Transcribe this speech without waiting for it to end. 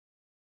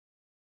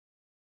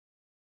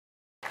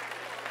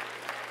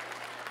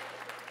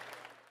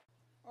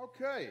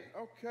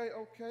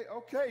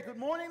Okay. Good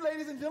morning,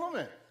 ladies and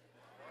gentlemen.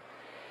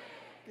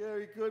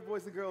 Very good,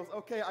 boys and girls.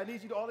 Okay, I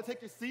need you to all to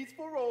take your seats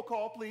for roll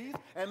call, please,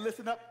 and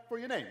listen up for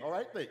your name, all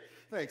right?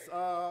 Thanks.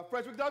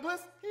 Frederick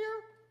Douglass,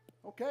 here.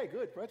 Okay,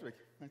 good, Frederick.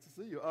 Nice to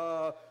see you.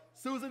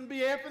 Susan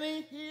B.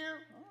 Anthony, here.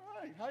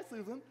 All right, hi,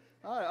 Susan.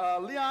 All right,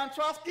 Leon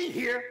Trotsky,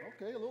 here.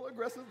 Okay, a little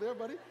aggressive there,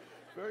 buddy.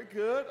 Very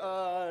good.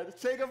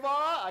 Che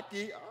Guevara,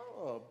 aquí.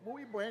 Oh,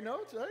 muy bueno,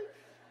 Che.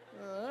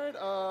 All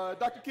right,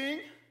 Dr. King.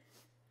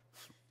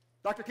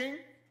 Dr. King?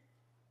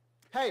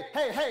 Hey.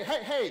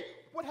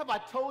 What have I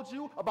told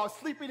you about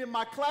sleeping in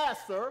my class,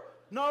 sir?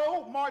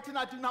 No, Martin,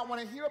 I do not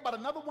want to hear about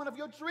another one of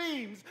your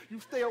dreams. You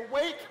stay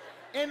awake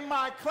in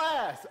my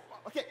class.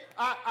 Okay,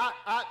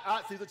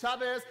 Cesar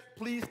Chavez,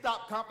 please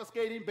stop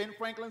confiscating Ben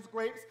Franklin's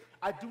grapes.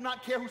 I do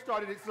not care who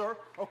started it, sir.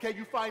 Okay,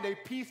 you find a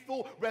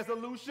peaceful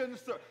resolution,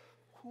 sir.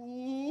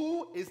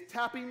 Who is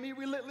tapping me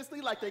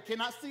relentlessly like they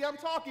cannot see I'm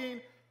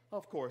talking?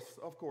 Of course.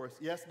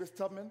 Yes, Miss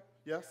Tubman?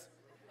 Yes?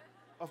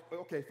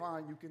 Okay,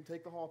 fine, you can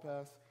take the hall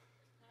pass.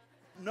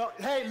 No,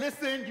 hey,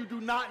 listen, you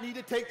do not need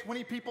to take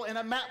 20 people in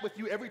a mat with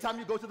you every time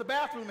you go to the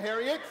bathroom,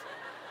 Harriet.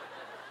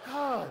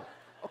 God.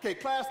 Okay,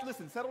 class,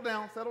 listen, settle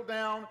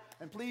down,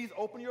 and please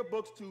open your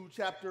books to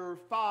chapter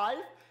 5,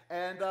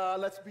 and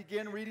let's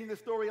begin reading the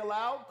story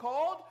aloud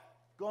called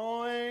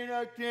Going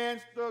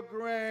Against the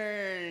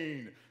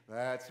Grain.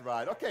 That's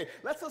right. Okay,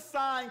 let's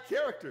assign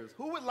characters.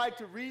 Who would like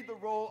to read the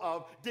role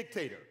of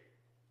dictator?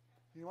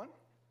 Anyone?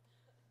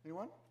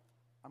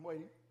 I'm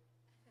waiting.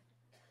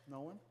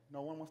 No one?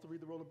 No one wants to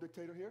read the role of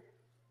dictator here?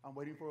 I'm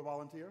waiting for a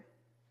volunteer.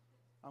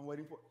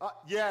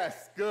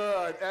 Yes,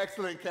 good,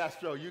 excellent,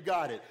 Castro, you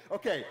got it.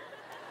 Okay,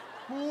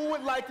 who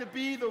would like to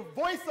be the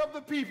voice of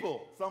the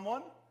people?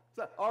 Someone?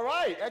 All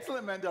right,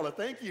 excellent, Mandela,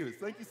 thank you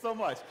so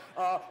much.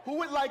 Who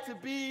would like to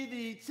be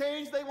the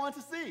change they want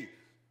to see?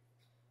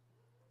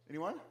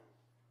 Anyone?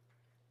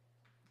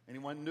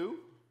 Anyone new?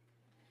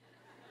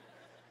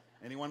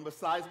 Anyone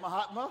besides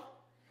Mahatma?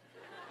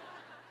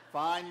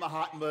 Fine,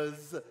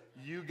 Mahatmas,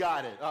 you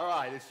got it. All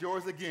right, it's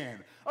yours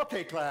again.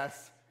 Okay,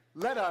 class,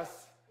 let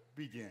us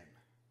begin.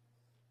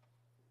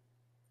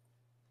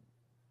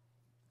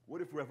 What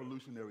if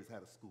revolutionaries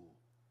had a school?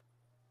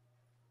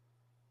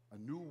 A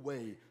new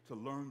way to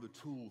learn the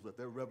tools that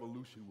their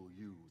revolution will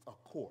use. A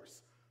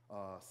course,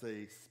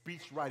 say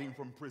speech writing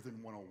from prison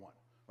 101,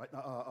 right?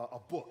 A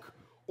book,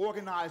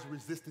 organized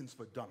resistance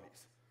for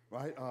dummies.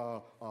 Right?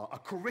 A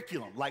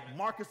curriculum like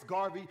Marcus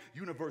Garvey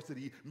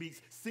University meets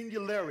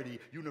Singularity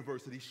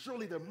University.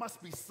 Surely there must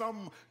be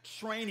some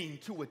training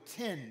to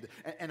attend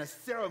and a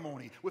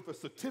ceremony with a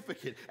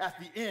certificate at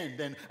the end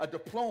and a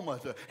diploma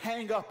to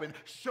hang up and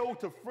show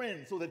to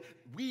friends so that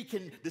we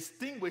can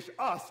distinguish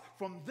us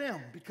from them.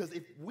 Because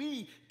if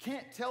we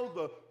can't tell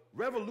the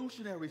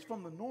revolutionaries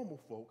from the normal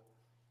folk,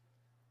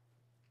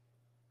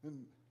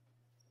 then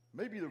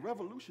maybe the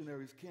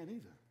revolutionaries can't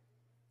either.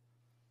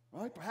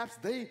 Right? Perhaps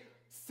they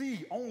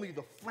see only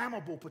the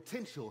flammable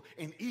potential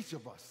in each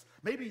of us.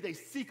 Maybe they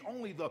seek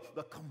only the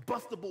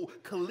combustible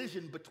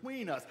collision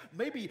between us.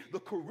 Maybe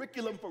the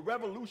curriculum for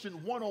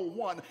Revolution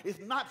 101 is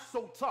not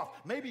so tough.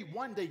 Maybe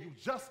one day you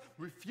just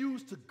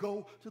refuse to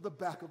go to the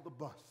back of the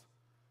bus.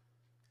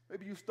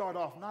 Maybe you start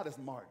off not as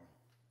Martin,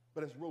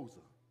 but as Rosa,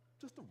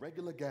 just a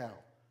regular gal.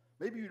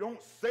 Maybe you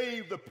don't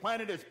save the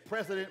planet as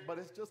president, but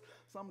it's just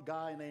some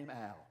guy named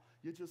Al.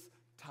 You're just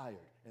tired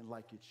and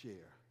like your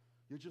chair.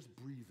 You're just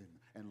breathing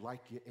and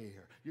like your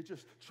air. You're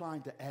just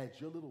trying to add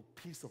your little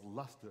piece of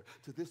luster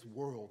to this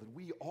world that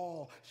we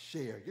all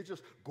share. You're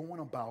just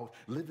going about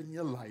living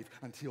your life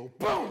until,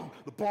 boom,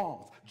 the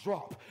bombs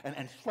drop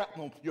and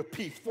shrapnel your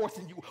piece,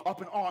 forcing you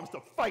up in arms to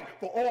fight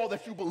for all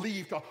that you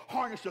believe, to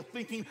harness your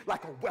thinking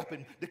like a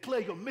weapon,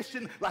 declare your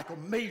mission like a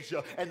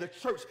major, and the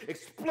church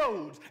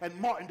explodes and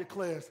Martin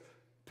declares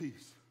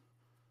peace.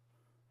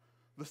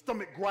 The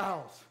stomach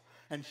growls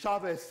and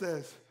Chavez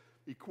says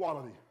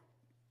equality.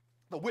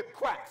 The whip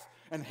cracks,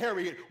 and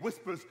Harriet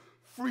whispers,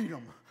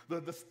 freedom.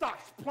 The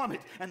stocks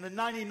plummet, and the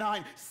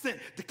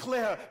 99-cent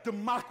declare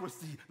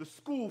democracy. The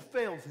school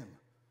fails him.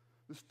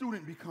 The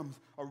student becomes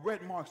a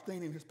red mark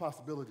staining his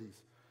possibilities.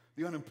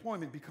 The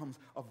unemployment becomes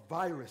a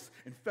virus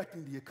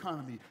infecting the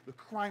economy. The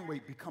crime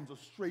rate becomes a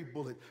stray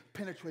bullet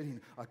penetrating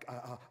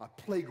a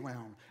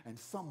playground. And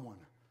someone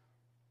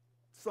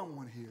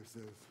here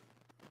says,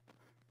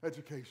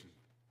 education.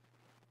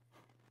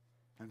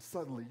 And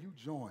suddenly you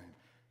join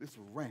this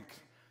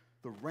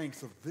the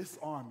ranks of this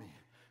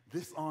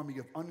army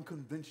of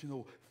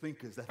unconventional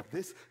thinkers at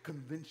this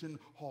convention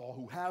hall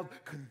who have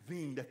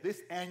convened at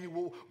this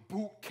annual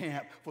boot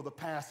camp for the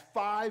past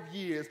 5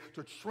 years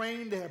to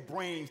train their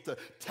brains to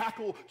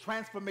tackle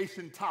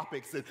transformation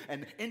topics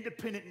and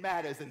independent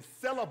matters and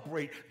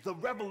celebrate the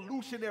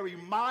revolutionary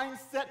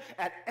mindset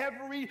at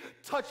every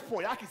touch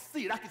point. I can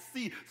see it. I can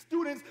see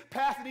students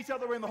passing each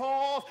other in the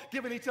halls,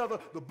 giving each other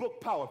the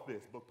book power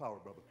fist. Book power,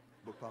 brother.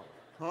 Book power.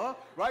 huh?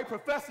 Right?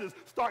 Professors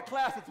start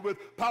classes with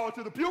power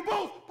to the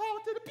pupils, power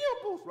to the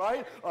pupils,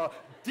 right?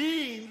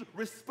 Deans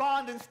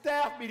respond in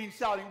staff meetings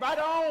shouting, right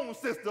on,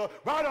 sister,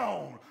 right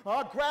on.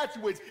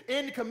 Graduates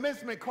in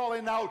commencement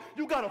calling out,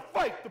 you gotta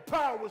fight the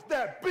powers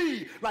that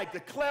be, like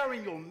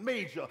declaring your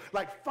major,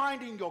 like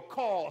finding your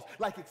cause,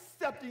 like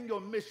accepting your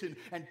mission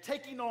and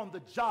taking on the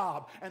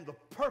job and the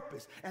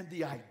purpose and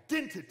the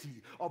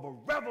identity of a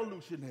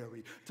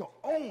revolutionary, to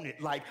own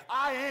it like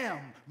I am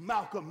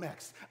Malcolm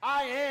X,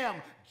 I am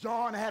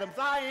John Adams,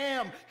 I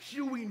am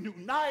Huey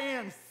Newton, I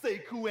am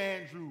Sekou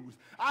Andrews,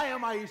 I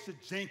am Aisha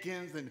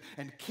Jenkins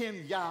and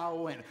Kim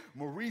Yao and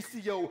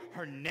Mauricio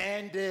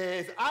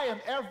Hernandez, I am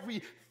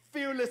every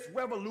fearless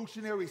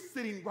revolutionary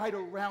sitting right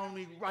around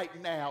me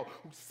right now,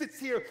 who sits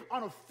here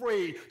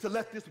unafraid to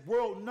let this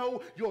world know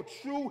your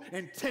true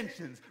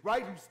intentions,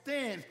 right? Who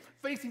stands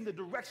facing the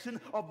direction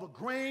of the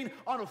grain,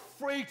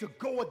 unafraid to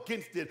go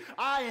against it.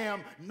 I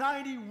am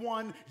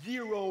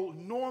 91-year-old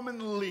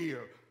Norman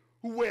Lear,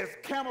 who wears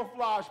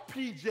camouflage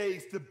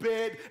PJs to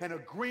bed and a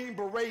green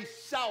beret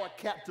shower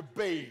cap to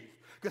bathe,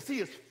 because he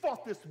has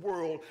fought this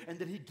world and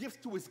that he gives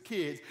to his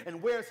kids and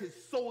wears his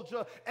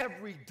soldier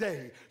every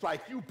day. It's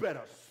like, you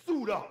better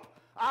suit up.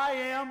 I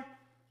am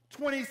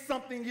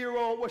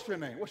 20-something-year-old, what's your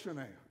name? What's your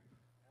name?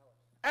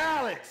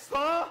 Alex,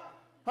 huh?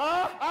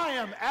 Huh? I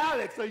am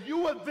Alex, a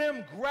U of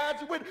M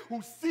graduate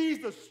who sees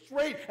the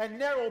straight and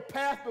narrow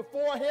path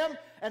before him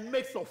and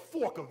makes a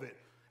fork of it.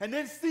 And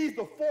then sees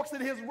the forks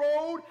in his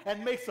road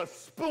and makes a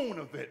spoon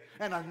of it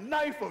and a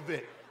knife of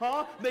it,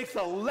 huh? Makes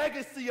a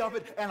legacy of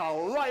it and a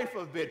life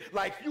of it.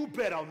 Like, you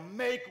better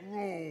make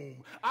room.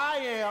 I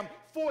am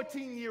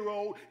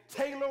 14-year-old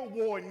Taylor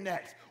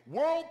Warnett,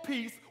 world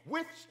peace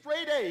with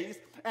straight A's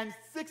and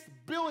 6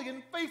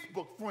 billion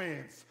Facebook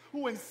friends,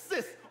 who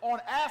insists on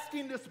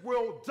asking this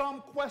world dumb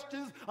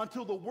questions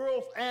until the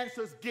world's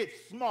answers get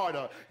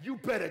smarter. You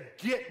better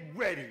get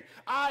ready.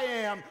 I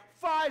am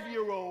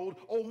 5-year-old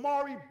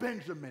Omari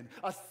Benjamin,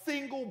 a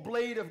single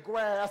blade of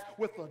grass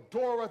with a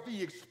Dora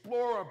the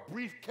Explorer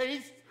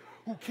briefcase,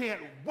 who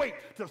can't wait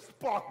to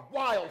spark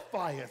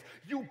wildfires.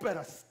 You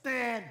better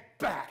stand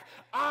back.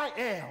 I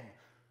am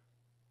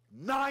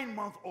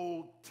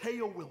 9-month-old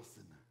Taya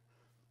Wilson,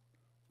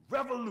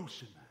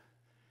 revolution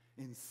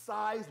in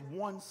size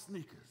 1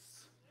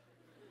 sneakers,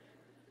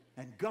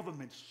 and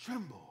governments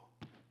tremble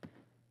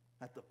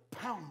at the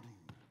pounding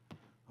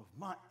of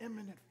my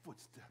imminent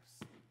footsteps.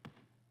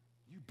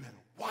 You better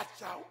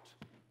watch out.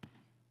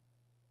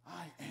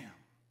 I am